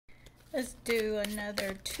Let's do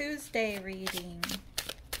another Tuesday reading.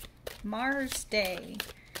 Mars Day.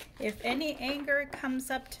 If any anger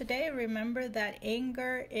comes up today, remember that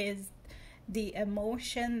anger is the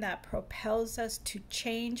emotion that propels us to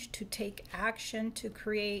change, to take action, to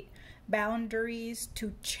create boundaries,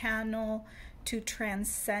 to channel, to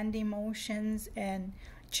transcend emotions and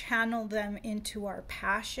channel them into our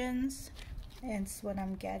passions. And that's what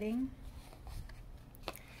I'm getting.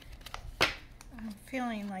 I'm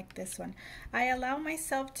feeling like this one. I allow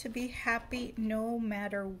myself to be happy no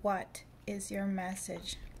matter what is your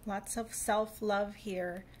message. Lots of self-love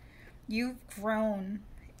here. You've grown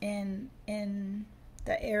in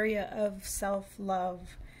the area of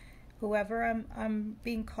self-love. Whoever I'm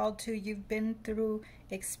being called to, you've been through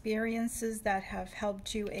experiences that have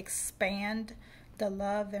helped you expand the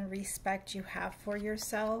love and respect you have for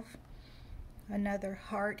yourself. Another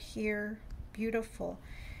heart here. Beautiful.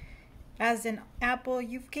 As an apple,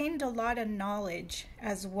 you've gained a lot of knowledge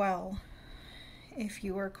as well. If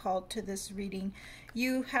you were called to this reading,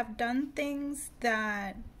 you have done things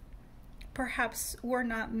that perhaps were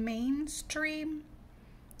not mainstream,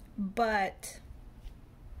 but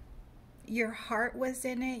your heart was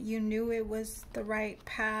in it. You knew it was the right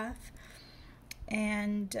path.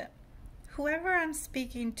 And whoever I'm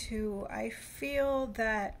speaking to, I feel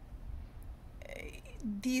that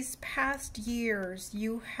these past years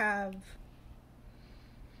you have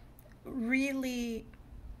really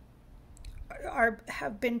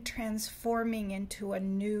have been transforming into a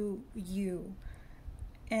new you,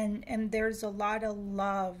 and there's a lot of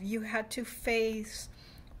love. You had to face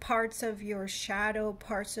parts of your shadow,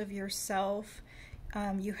 parts of yourself.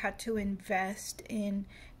 You had to invest in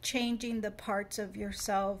changing the parts of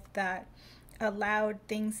yourself that allowed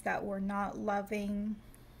things that were not loving,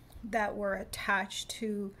 that were attached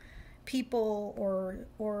to people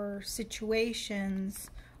or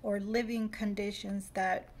situations or living conditions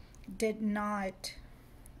that did not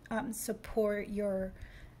support your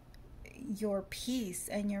peace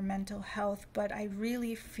and your mental health. But I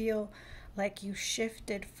really feel like you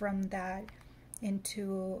shifted from that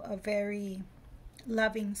into a very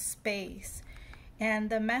loving space.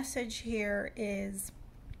 And the message here is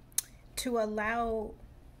to allow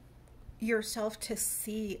yourself to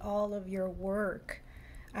see all of your work.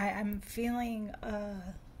 I'm feeling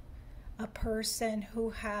a person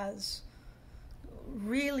who has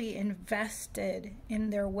really invested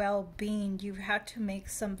in their well-being. You've had to make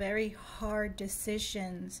some very hard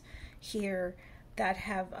decisions here that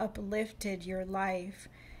have uplifted your life,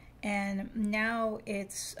 and now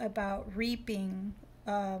it's about reaping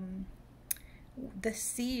the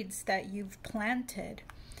seeds that you've planted.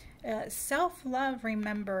 Self-love,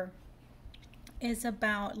 remember, is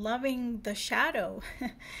about loving the shadow.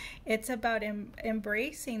 It's about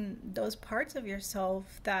embracing those parts of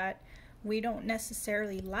yourself that we don't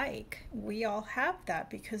necessarily like. We all have that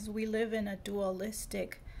because we live in a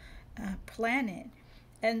dualistic planet.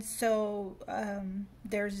 And so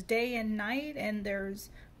there's day and night, and there's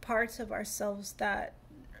parts of ourselves that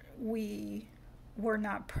we were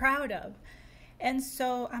not proud of. And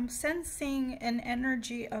so I'm sensing an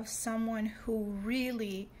energy of someone who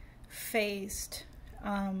really faced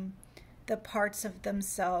the parts of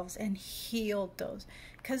themselves and healed those.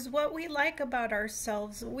 Because what we like about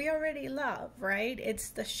ourselves, we already love, right? It's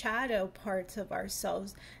the shadow parts of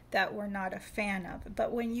ourselves that we're not a fan of.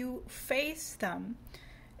 But when you face them,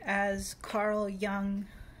 as Carl Jung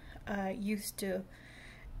used to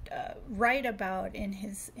write about in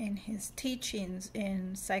his teachings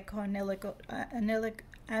in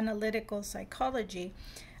psychoanalytical psychology,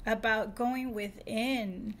 about going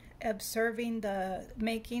within, observing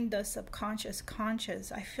making the subconscious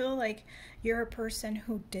conscious. I feel like you're a person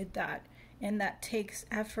who did that, and that takes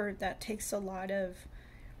effort. That takes a lot of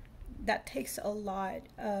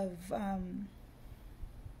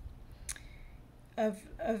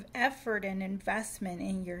effort and investment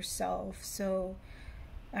in yourself. So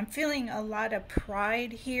I'm feeling a lot of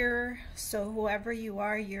pride here. So whoever you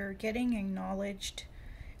are, you're getting acknowledged.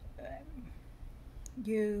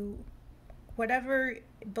 Whatever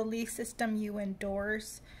belief system you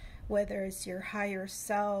endorse, whether it's your higher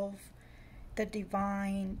self, the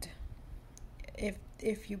divine,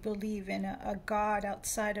 if you believe in a God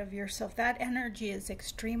outside of yourself, that energy is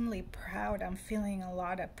extremely proud. I'm feeling a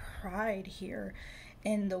lot of pride here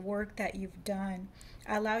in the work that you've done.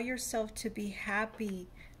 Allow yourself to be happy,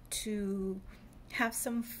 to have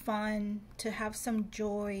some fun, to have some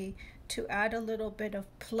joy, to add a little bit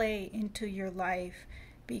of play into your life,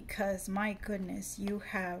 because my goodness, you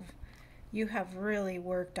have really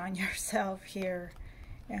worked on yourself here.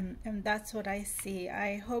 And that's what I see.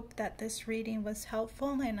 I hope that this reading was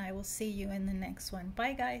helpful, and I will see you in the next one.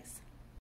 Bye, guys.